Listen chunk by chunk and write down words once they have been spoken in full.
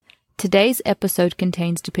Today's episode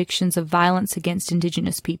contains depictions of violence against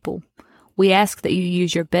Indigenous people. We ask that you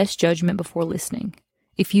use your best judgment before listening.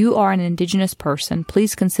 If you are an Indigenous person,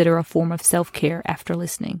 please consider a form of self-care after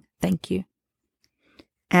listening. Thank you.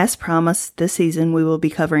 As promised, this season we will be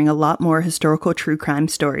covering a lot more historical true crime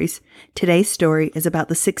stories. Today's story is about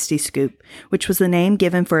the Sixties Scoop, which was the name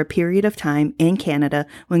given for a period of time in Canada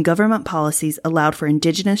when government policies allowed for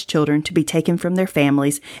Indigenous children to be taken from their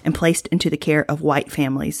families and placed into the care of white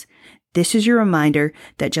families. This is your reminder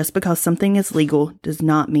that just because something is legal does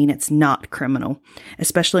not mean it's not criminal,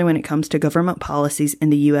 especially when it comes to government policies in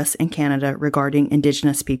the U.S. and Canada regarding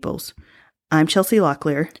Indigenous peoples. I'm Chelsea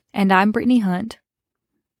Locklear. And I'm Brittany Hunt.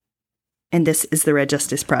 And this is the Red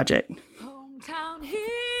Justice Project. Hometown hero,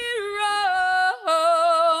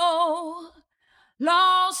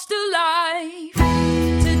 lost alive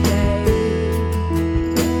today.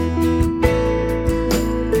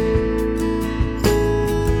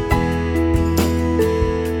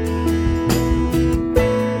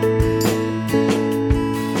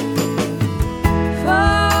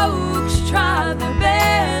 Folks try their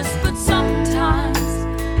best, but sometimes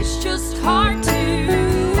it's just hard to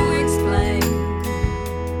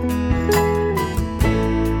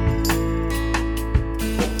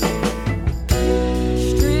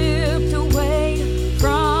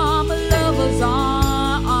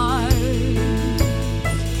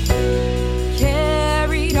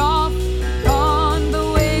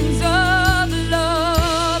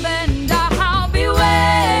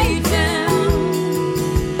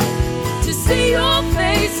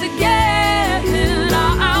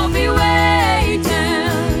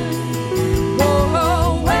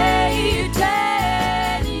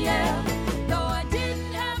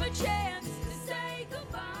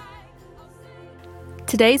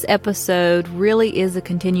Today's episode really is a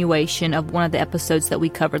continuation of one of the episodes that we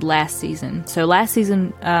covered last season. So last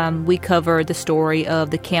season, we covered the story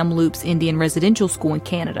of the Kamloops Indian Residential School in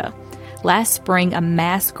Canada. Last spring, a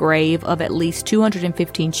mass grave of at least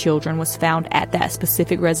 215 children was found at that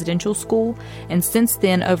specific residential school, and since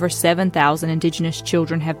then, over 7,000 Indigenous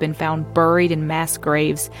children have been found buried in mass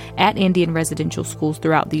graves at Indian residential schools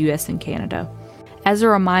throughout the U.S. and Canada. As a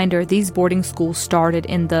reminder, these boarding schools started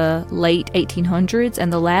in the late 1800s,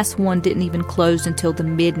 and the last one didn't even close until the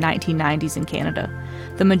mid-1990s in Canada.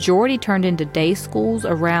 The majority turned into day schools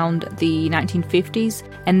around the 1950s,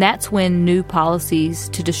 and that's when new policies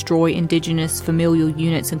to destroy Indigenous familial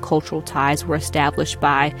units and cultural ties were established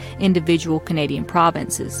by individual Canadian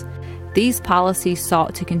provinces. These policies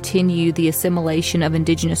sought to continue the assimilation of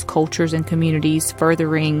Indigenous cultures and communities,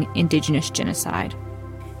 furthering Indigenous genocide.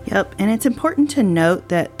 Yep, and it's important to note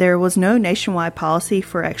that there was no nationwide policy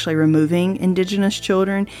for actually removing Indigenous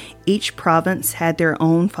children. Each province had their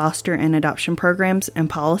own foster and adoption programs and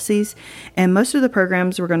policies, and most of the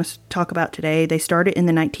programs we're going to talk about today, they started in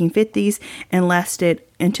the 1950s and lasted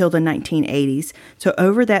until the 1980s. So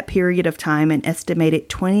over that period of time, an estimated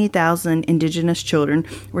 20,000 Indigenous children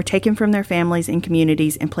were taken from their families and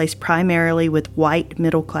communities and placed primarily with white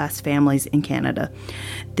middle-class families in Canada.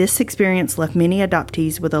 This experience left many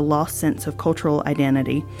adoptees with a lost sense of cultural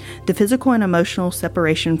identity. The physical and emotional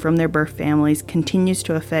separation from their birth families continues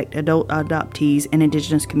to affect adult adoptees and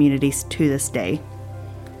Indigenous communities to this day.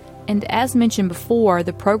 And as mentioned before,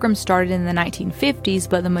 the program started in the 1950s,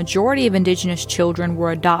 but the majority of Indigenous children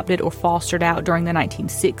were adopted or fostered out during the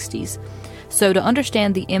 1960s. So to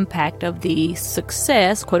understand the impact of the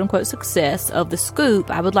success, quote-unquote success, of the Scoop,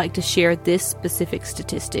 I would like to share this specific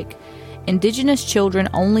statistic. Indigenous children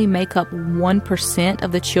only make up 1%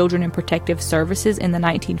 of the children in protective services in the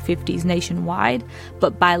 1950s nationwide,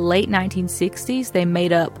 but by late 1960s, they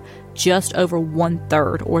made up just over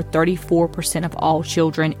 1/3, or 34% of all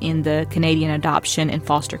children in the Canadian adoption and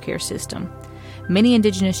foster care system. Many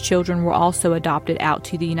Indigenous children were also adopted out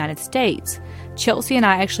to the United States. Chelsea and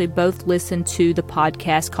I actually both listened to the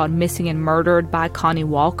podcast called Missing and Murdered by Connie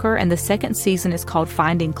Walker, and the second season is called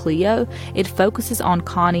Finding Cleo. It focuses on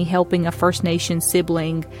Connie helping a First Nation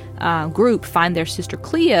sibling group find their sister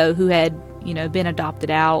Cleo, who had, been adopted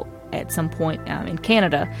out at some point in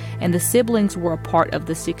Canada, and the siblings were a part of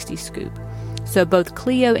the Sixties Scoop. So both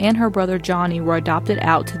Cleo and her brother Johnny were adopted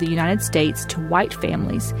out to the United States to white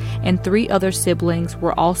families, and 3 other siblings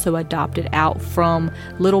were also adopted out from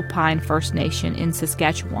Little Pine First Nation in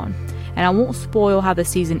Saskatchewan. And I won't spoil how the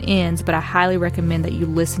season ends, but I highly recommend that you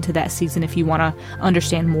listen to that season if you want to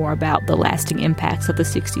understand more about the lasting impacts of the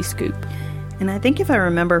Sixties Scoop. And I think if I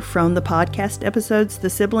remember from the podcast episodes,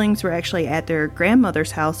 the siblings were actually at their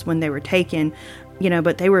grandmother's house when they were taken,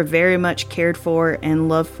 but they were very much cared for and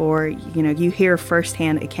loved for. You hear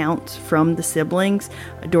firsthand accounts from the siblings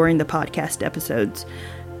during the podcast episodes.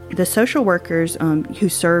 The social workers who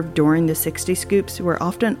served during the 60 Scoops were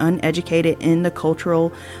often uneducated in the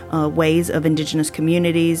cultural ways of indigenous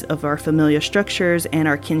communities, of our familial structures, and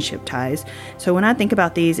our kinship ties. So when I think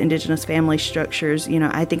about these indigenous family structures,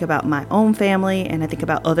 I think about my own family, and I think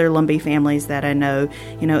about other Lumbee families that I know.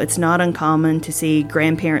 It's not uncommon to see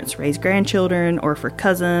grandparents raise grandchildren, or for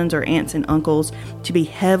cousins or aunts and uncles to be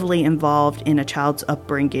heavily involved in a child's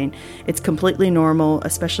upbringing. It's completely normal,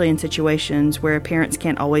 especially in situations where parents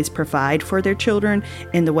can't always provide for their children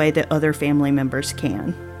in the way that other family members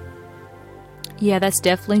can. Yeah, that's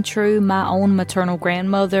definitely true. My own maternal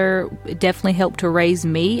grandmother definitely helped to raise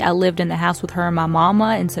me. I lived in the house with her and my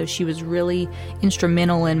mama, and so she was really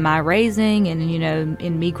instrumental in my raising and,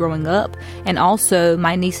 in me growing up. And also,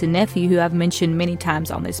 my niece and nephew, who I've mentioned many times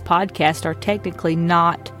on this podcast, are technically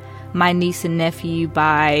not my niece and nephew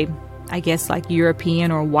by, I guess, like European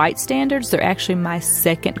or white standards. They're actually my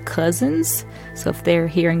second cousins. So if they're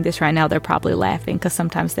hearing this right now, they're probably laughing because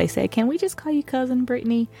sometimes they say, "Can we just call you cousin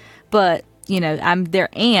Brittany?" But, I'm their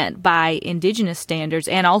aunt by indigenous standards,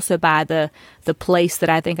 and also by the place that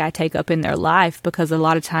I think I take up in their life, because a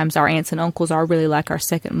lot of times our aunts and uncles are really like our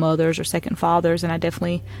second mothers or second fathers, and I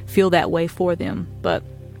definitely feel that way for them. But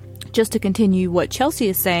just to continue what Chelsea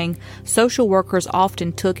is saying, social workers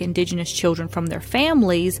often took indigenous children from their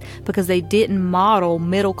families because they didn't model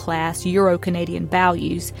middle-class Euro-Canadian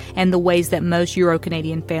values and the ways that most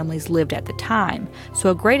Euro-Canadian families lived at the time.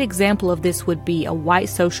 So a great example of this would be a white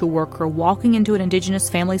social worker walking into an indigenous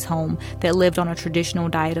family's home that lived on a traditional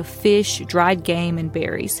diet of fish, dried game, and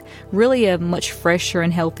berries. Really a much fresher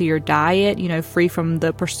and healthier diet, free from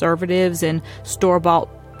the preservatives and store-bought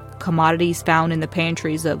commodities found in the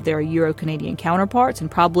pantries of their Euro-Canadian counterparts,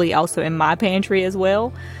 and probably also in my pantry as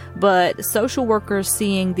well. But social workers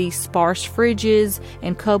seeing these sparse fridges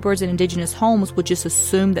and cupboards in indigenous homes would just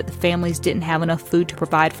assume that the families didn't have enough food to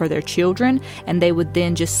provide for their children, and they would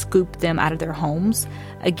then just scoop them out of their homes.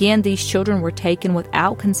 Again, these children were taken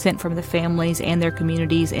without consent from the families and their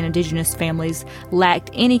communities, and indigenous families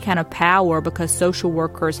lacked any kind of power because social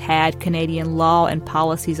workers had Canadian law and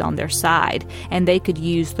policies on their side, and they could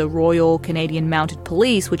use the Royal Canadian Mounted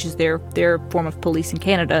Police, which is their form of police in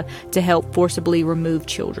Canada, to help forcibly remove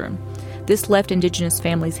children. This left indigenous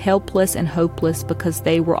families helpless and hopeless because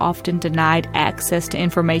they were often denied access to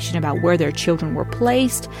information about where their children were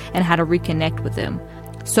placed and how to reconnect with them.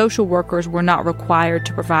 Social workers were not required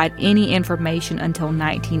to provide any information until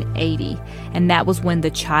 1980, and that was when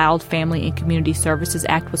the Child, Family, and Community Services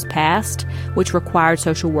Act was passed, which required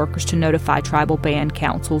social workers to notify tribal band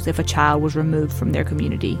councils if a child was removed from their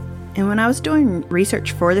community. And when I was doing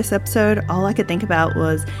research for this episode, all I could think about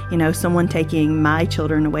was, someone taking my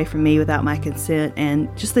children away from me without my consent,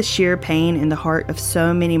 and just the sheer pain in the heart of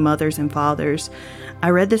so many mothers and fathers. I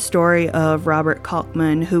read the story of Robert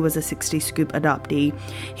Kalkman, who was a 60 Scoop adoptee.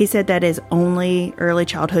 He said that his only early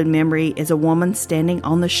childhood memory is a woman standing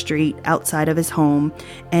on the street outside of his home,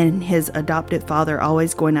 and his adopted father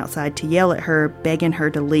always going outside to yell at her, begging her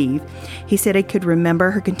to leave. He said he could remember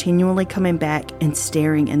her continually coming back and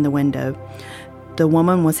staring in the window. The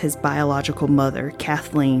woman was his biological mother,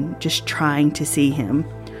 Kathleen, just trying to see him.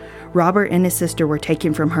 Robert and his sister were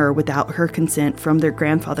taken from her without her consent from their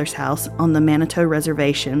grandfather's house on the Manitou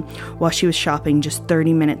Reservation while she was shopping just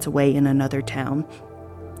 30 minutes away in another town.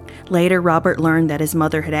 Later, Robert learned that his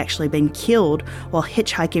mother had actually been killed while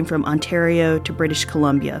hitchhiking from Ontario to British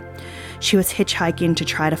Columbia. She was hitchhiking to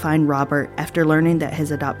try to find Robert after learning that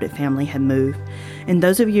his adopted family had moved. And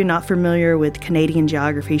those of you not familiar with Canadian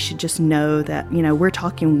geography should just know that, we're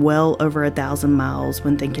talking well over 1,000 miles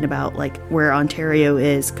when thinking about where Ontario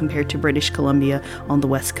is compared to British Columbia on the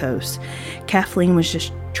West Coast. Kathleen was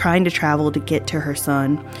just trying to travel to get to her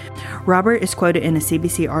son. Robert is quoted in a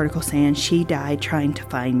CBC article saying, "She died trying to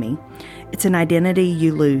find me. It's an identity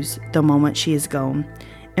you lose the moment she is gone."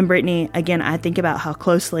 And Brittany, again, I think about how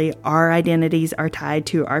closely our identities are tied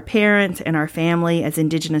to our parents and our family as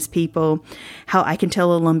Indigenous people, how I can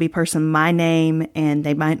tell a Lumbee person my name and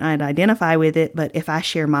they might not identify with it, but if I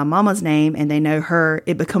share my mama's name and they know her,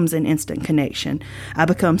 it becomes an instant connection. I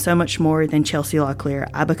become so much more than Chelsea Locklear.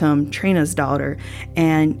 I become Trina's daughter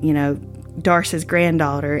and, Darcy's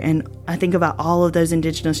granddaughter, and I think about all of those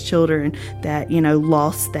Indigenous children that,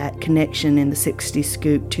 lost that connection in the 60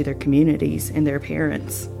 Scoop to their communities and their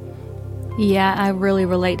parents. Yeah, I really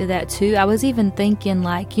relate to that too. I was even thinking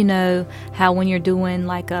how when you're doing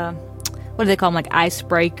what do they call them,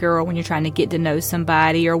 icebreaker, or when you're trying to get to know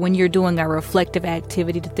somebody, or when you're doing a reflective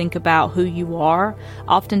activity to think about who you are.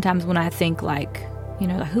 Oftentimes when I think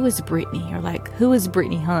like, who is Brittany? Or like, who is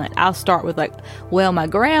Brittany Hunt? I'll start with like, well, my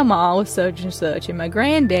grandma was such and such, and my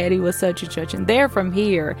granddaddy was such and such, and they're from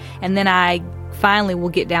here. And then I finally will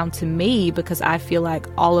get down to me, because I feel like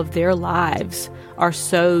all of their lives are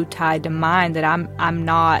so tied to mine that I'm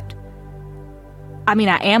not, I mean,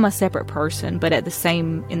 I am a separate person, but in the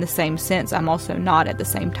same sense, I'm also not at the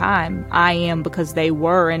same time. I am because they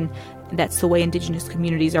were, and that's the way Indigenous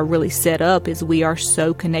communities are really set up, is we are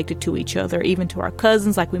so connected to each other, even to our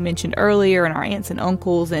cousins, like we mentioned earlier, and our aunts and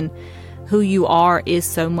uncles, and who you are is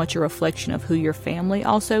so much a reflection of who your family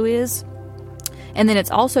also is. And then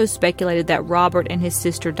it's also speculated that Robert and his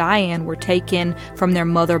sister Diane were taken from their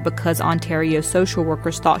mother because Ontario social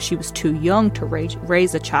workers thought she was too young to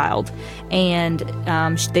raise a child, and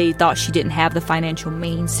they thought she didn't have the financial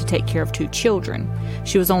means to take care of 2 children.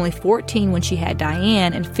 She was only 14 when she had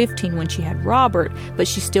Diane and 15 when she had Robert, but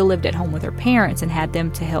she still lived at home with her parents and had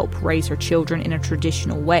them to help raise her children in a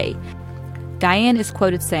traditional way. Diane is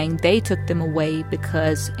quoted saying they took them away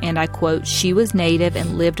because, and I quote, she was Native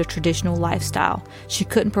and lived a traditional lifestyle. She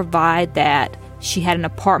couldn't provide that. She had an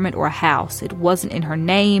apartment or a house. It wasn't in her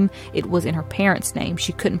name. It was in her parents' name.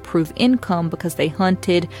 She couldn't prove income because they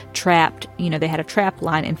hunted, trapped, they had a trap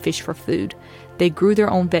line and fished for food. They grew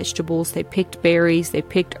their own vegetables. They picked berries. They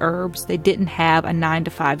picked herbs. They didn't have a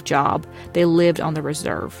 9-to-5 job. They lived on the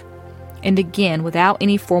reserve. And again, without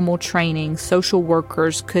any formal training, social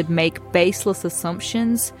workers could make baseless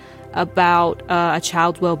assumptions about a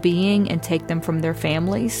child's well-being and take them from their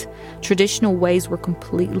families. Traditional ways were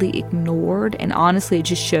completely ignored, and honestly, it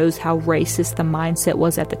just shows how racist the mindset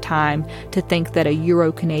was at the time to think that a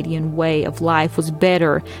Euro-Canadian way of life was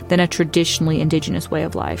better than a traditionally Indigenous way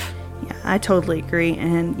of life. Yeah, I totally agree.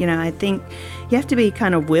 And, I think you have to be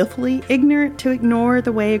kind of willfully ignorant to ignore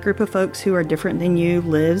the way a group of folks who are different than you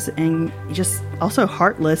lives, and just also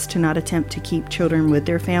heartless to not attempt to keep children with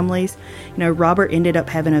their families. Robert ended up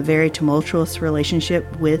having a very tumultuous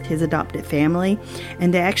relationship with his adopted family,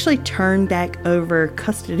 and they actually turned back over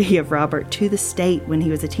custody of Robert to the state when he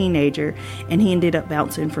was a teenager, and he ended up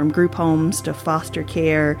bouncing from group homes to foster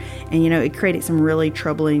care, and, it created some really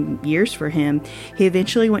troubling years for him. He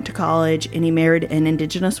eventually went to college, and he married an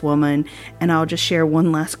Indigenous woman, and I'll just share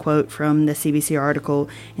one last quote from the CBC article,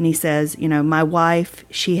 and he says, my wife,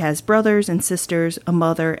 she has brothers and sisters, a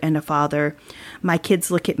mother and a father. My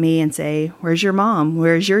kids look at me and say, where's your mom?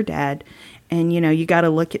 Where's your dad? And, you got to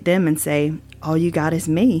look at them and say, all you got is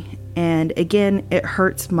me. And again, it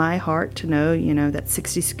hurts my heart to know, that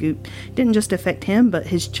 60 Scoop didn't just affect him, but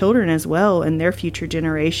his children as well and their future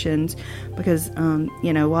generations. Because,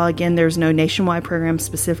 while again, there's no nationwide program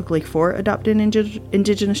specifically for adopted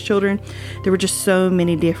Indigenous children, there were just so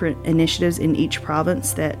many different initiatives in each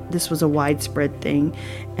province that this was a widespread thing.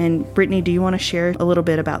 And Brittany, do you want to share a little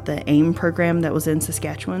bit about the AIM program that was in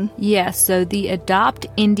Saskatchewan? Yes, so the Adopt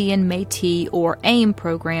Indian Métis, or AIM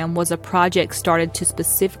program, was a project started to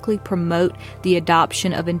specifically promote the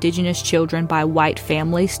adoption of Indigenous children by white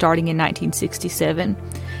families starting in 1967.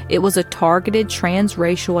 It was a targeted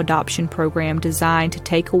transracial adoption program designed to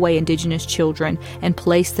take away Indigenous children and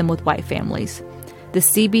place them with white families. The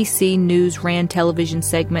CBC News ran television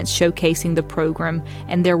segments showcasing the program,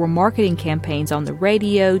 and there were marketing campaigns on the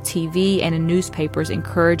radio, TV, and in newspapers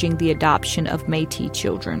encouraging the adoption of Métis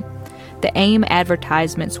children. The AIM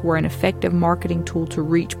advertisements were an effective marketing tool to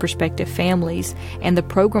reach prospective families, and the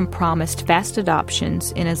program promised fast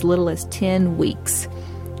adoptions in as little as 10 weeks.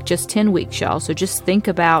 Just 10 weeks, y'all. So just think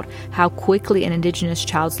about how quickly an Indigenous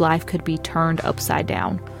child's life could be turned upside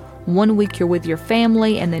down. 1 week you're with your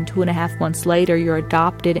family, and then 2.5 months later you're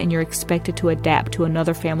adopted and you're expected to adapt to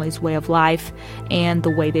another family's way of life and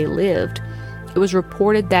the way they lived. It was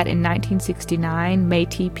reported that in 1969,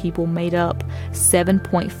 Métis people made up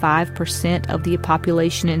 7.5% of the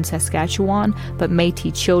population in Saskatchewan, but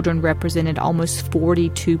Métis children represented almost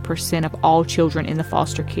 42% of all children in the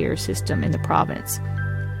foster care system in the province.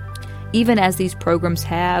 Even as these programs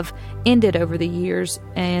have ended over the years,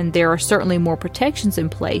 and there are certainly more protections in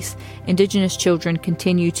place, Indigenous children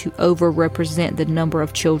continue to overrepresent the number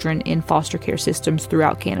of children in foster care systems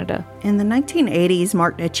throughout Canada. And the 1980s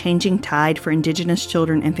marked a changing tide for Indigenous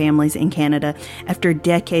children and families in Canada after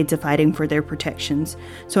decades of fighting for their protections.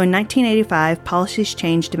 So in 1985, policies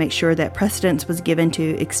changed to make sure that precedence was given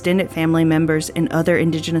to extended family members and other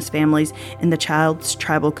Indigenous families in the child's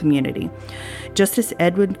tribal community. Justice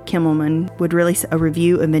Edward Kimmelman would release a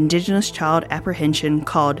review of Indigenous child apprehension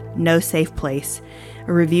called No Safe Place,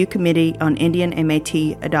 a review committee on Indian and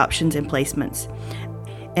Métis adoptions and placements.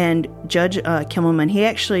 And Judge Kimmelman, he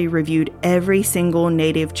actually reviewed every single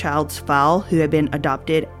Native child's file who had been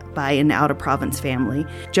adopted by an out-of-province family.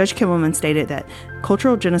 Judge Kimmelman stated that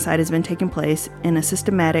cultural genocide has been taking place in a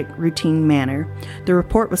systematic, routine manner. The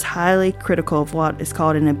report was highly critical of what is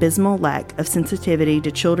called an abysmal lack of sensitivity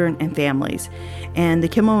to children and families. And the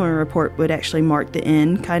Kimmelman report would actually mark the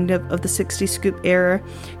end, of the 60s Scoop era,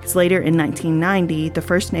 because later in 1990, the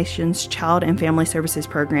First Nations Child and Family Services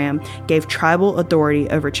Program gave tribal authority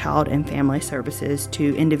over child and family services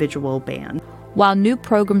to individual bands. While new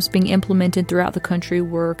programs being implemented throughout the country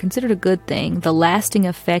were considered a good thing, the lasting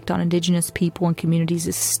effect on Indigenous people and communities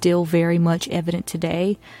is still very much evident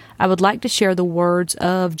today. I would like to share the words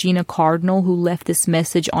of Gina Cardinal, who left this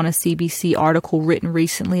message on a CBC article written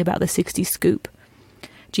recently about the 60s Scoop.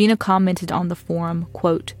 Gina commented on the forum,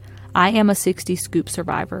 quote, "I am a 60s Scoop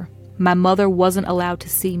survivor. My mother wasn't allowed to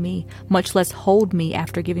see me, much less hold me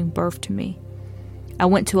after giving birth to me. I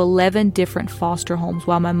went to 11 different foster homes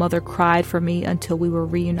while my mother cried for me until we were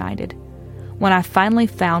reunited. When I finally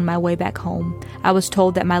found my way back home, I was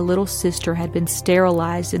told that my little sister had been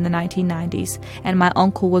sterilized in the 1990s and my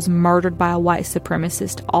uncle was murdered by a white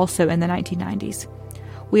supremacist also in the 1990s.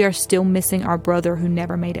 We are still missing our brother who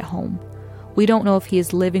never made it home. We don't know if he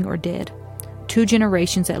is living or dead. 2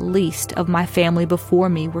 generations at least of my family before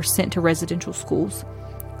me were sent to residential schools.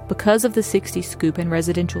 Because of the 60s Scoop and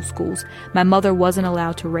residential schools, my mother wasn't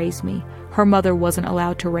allowed to raise me, her mother wasn't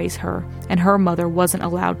allowed to raise her, and her mother wasn't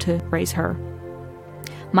allowed to raise her.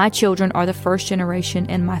 My children are the first generation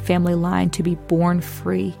in my family line to be born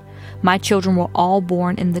free. My children were all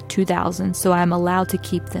born in the 2000s, so I am allowed to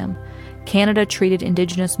keep them. Canada treated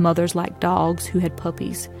Indigenous mothers like dogs who had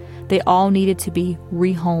puppies. They all needed to be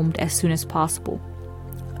rehomed as soon as possible."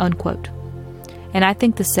 Unquote. And I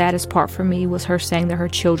think the saddest part for me was her saying that her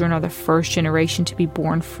children are the first generation to be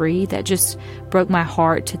born free. That just broke my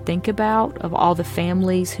heart to think about, of all the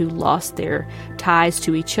families who lost their ties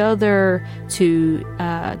to each other, to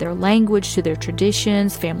their language, to their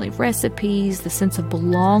traditions, family recipes, the sense of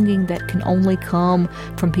belonging that can only come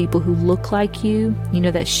from people who look like you,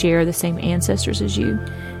 that share the same ancestors as you.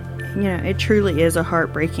 It truly is a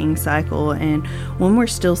heartbreaking cycle, and one we're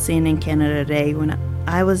still seeing in Canada today. When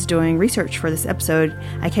I was doing research for this episode,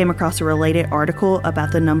 I came across a related article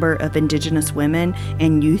about the number of Indigenous women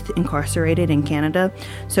and youth incarcerated in Canada.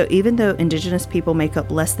 So even though Indigenous people make up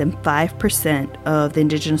less than 5% of the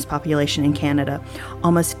Indigenous population in Canada,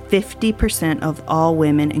 almost 50% of all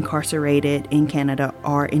women incarcerated in Canada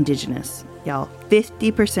are Indigenous. Y'all,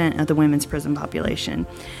 50% of the women's prison population.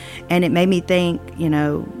 And it made me think,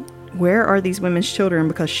 where are these women's children?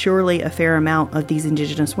 Because surely a fair amount of these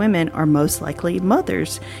Indigenous women are most likely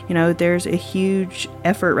mothers. There's a huge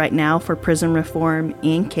effort right now for prison reform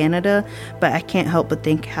in Canada, but I can't help but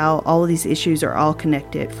think how all of these issues are all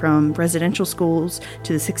connected, from residential schools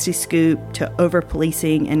to the 60s Scoop to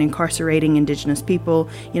over-policing and incarcerating Indigenous people,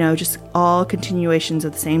 just all continuations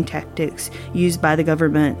of the same tactics used by the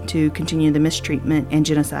government to continue the mistreatment and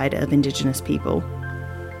genocide of Indigenous people.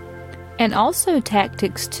 And also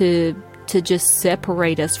tactics to just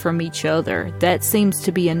separate us from each other. That seems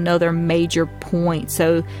to be another major point.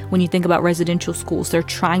 So when you think about residential schools, they're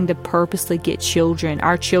trying to purposely get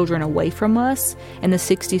our children away from us. And the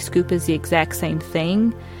 60s Scoop is the exact same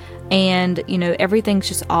thing. And, everything's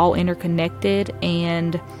just all interconnected,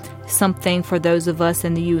 and something for those of us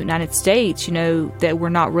in the United States, that we're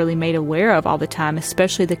not really made aware of all the time,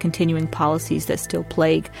 especially the continuing policies that still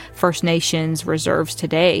plague First Nations reserves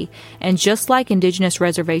today. And just like Indigenous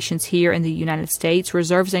reservations here in the United States,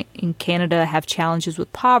 reserves in Canada have challenges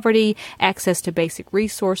with poverty, access to basic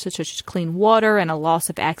resources such as clean water, and a loss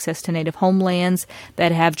of access to native homelands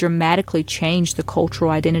that have dramatically changed the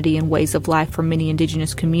cultural identity and ways of life for many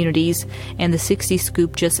Indigenous communities. And the 60s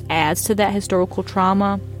Scoop just adds to that historical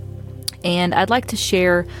trauma. And I'd like to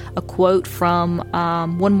share a quote from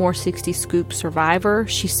one more 60s Scoop survivor.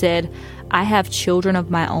 She said, "I have children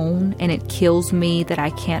of my own, and it kills me that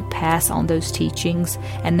I can't pass on those teachings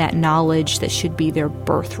and that knowledge that should be their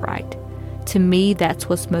birthright. To me, that's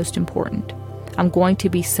what's most important. I'm going to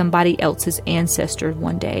be somebody else's ancestor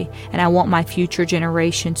one day, and I want my future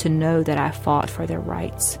generation to know that I fought for their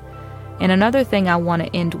rights." And another thing I want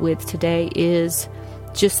to end with today is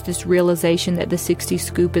just this realization that the 60s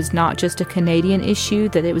Scoop is not just a Canadian issue,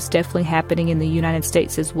 that it was definitely happening in the United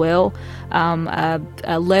States as well.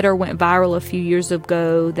 A letter went viral a few years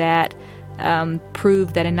ago that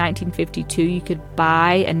proved that in 1952 you could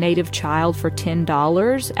buy a native child for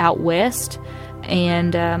 $10 out west.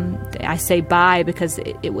 And I say buy because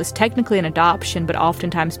it was technically an adoption, but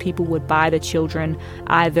oftentimes people would buy the children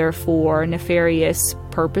either for nefarious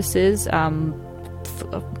purposes,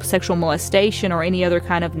 of sexual molestation or any other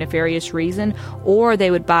kind of nefarious reason, or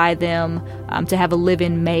they would buy them to have a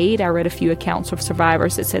live-in maid. I read a few accounts of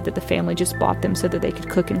survivors that said that the family just bought them so that they could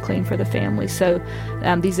cook and clean for the family. So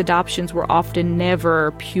these adoptions were often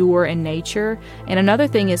never pure in nature. And another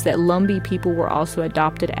thing is that Lumbee people were also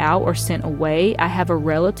adopted out or sent away. I have a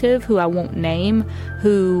relative who I won't name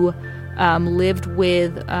who lived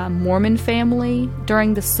with a Mormon family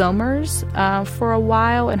during the summers for a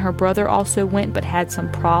while, and her brother also went but had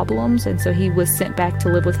some problems, and so he was sent back to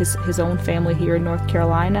live with his own family here in North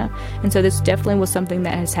Carolina. And so this definitely was something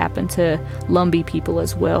that has happened to Lumbee people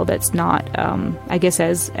as well that's not, I guess,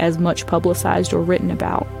 as much publicized or written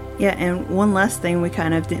about. Yeah, and one last thing we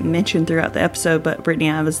kind of didn't mention throughout the episode, but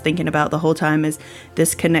Brittany, I was thinking about the whole time, is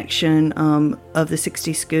this connection of the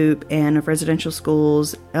 60 Scoop and of residential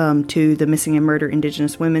schools to the missing and murdered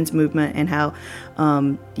Indigenous women's movement, and how,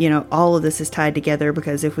 all of this is tied together,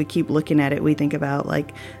 because if we keep looking at it, we think about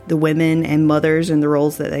like the women and mothers and the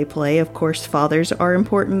roles that they play. Of course, fathers are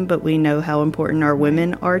important, but we know how important our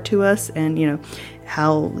women are to us, and,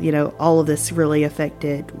 how, all of this really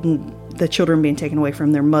affected the children being taken away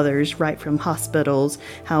from their mothers, right from hospitals,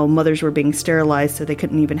 how mothers were being sterilized so they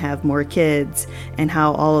couldn't even have more kids, and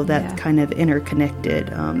how all of that kind of interconnected.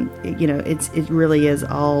 It really is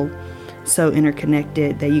all so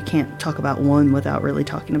interconnected that you can't talk about one without really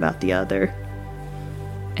talking about the other.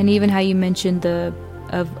 And even how you mentioned of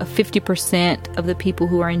 50% of the people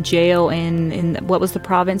who are in jail in what was the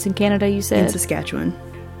province in Canada you said?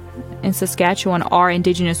 In Saskatchewan are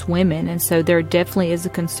Indigenous women, and so there definitely is a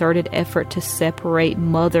concerted effort to separate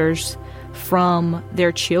mothers from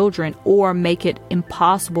their children or make it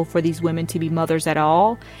impossible for these women to be mothers at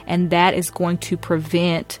all, and that is going to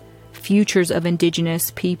prevent futures of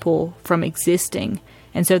Indigenous people from existing.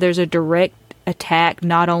 And so there's a direct attack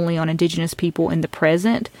not only on Indigenous people in the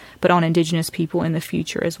present, but on Indigenous people in the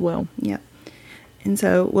future as well. Yeah. And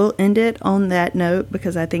so we'll end it on that note,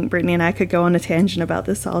 because I think Brittany and I could go on a tangent about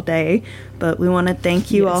this all day. But we want to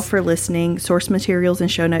thank you all for listening. Source materials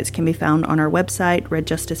and show notes can be found on our website,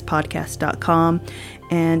 redjusticepodcast.com.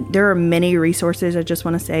 And there are many resources, I just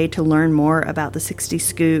want to say, to learn more about the 60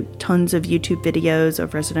 Scoop. Tons of YouTube videos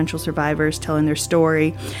of residential survivors telling their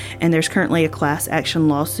story. And there's currently a class action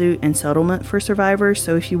lawsuit and settlement for survivors.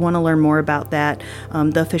 So if you want to learn more about that,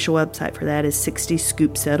 the official website for that is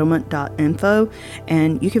 60scoopsettlement.info.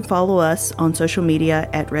 And you can follow us on social media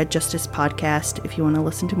at Red Justice Podcast if you want to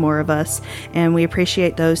listen to more of us. And we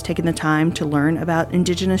appreciate those taking the time to learn about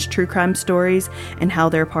Indigenous true crime stories and how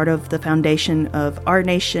they're part of the foundation of our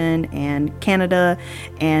nation and Canada,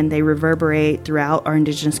 and they reverberate throughout our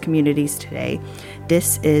Indigenous communities today.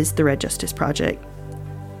 This is the Red Justice Project.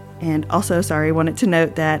 And also, wanted to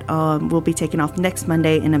note that we'll be taking off next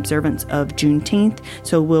Monday in observance of Juneteenth,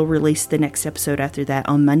 so we'll release the next episode after that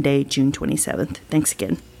on Monday, June 27th. Thanks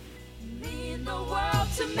again.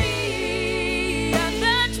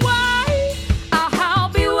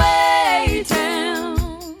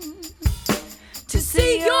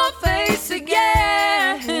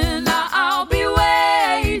 Again, I'll be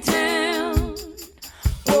waiting.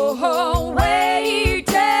 Oh, waiting,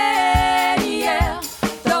 yeah.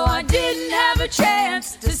 Though I didn't have a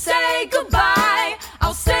chance to say goodbye,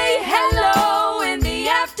 I'll say hello in the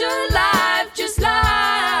afterlife, just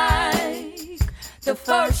like the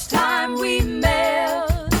first time we met.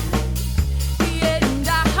 And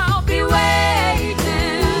I'll be waiting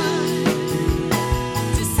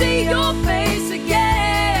to see your face again.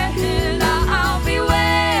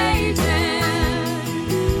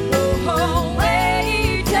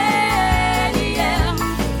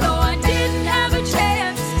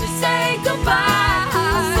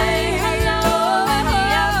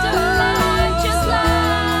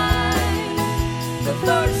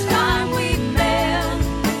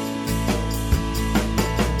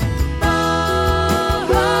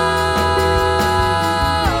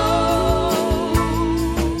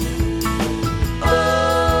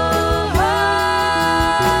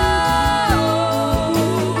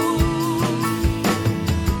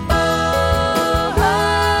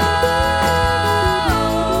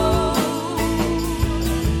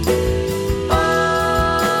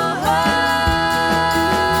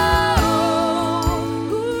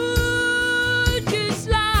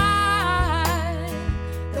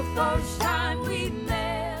 First time we met.